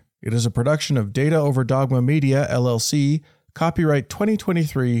Network. It is a production of Data Over Dogma Media, LLC, copyright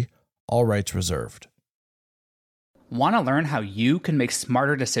 2023, all rights reserved. Want to learn how you can make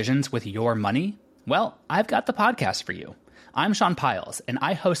smarter decisions with your money? Well, I've got the podcast for you. I'm Sean Piles, and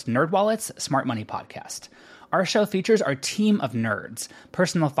I host NerdWallet's Smart Money Podcast. Our show features our team of nerds,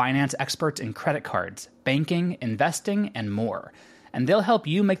 personal finance experts in credit cards, banking, investing, and more. And they'll help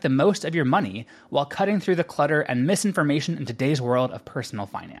you make the most of your money while cutting through the clutter and misinformation in today's world of personal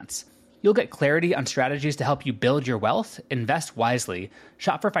finance. You'll get clarity on strategies to help you build your wealth, invest wisely,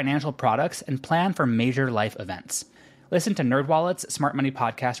 shop for financial products, and plan for major life events. Listen to NerdWallet's Smart Money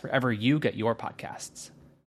Podcast wherever you get your podcasts.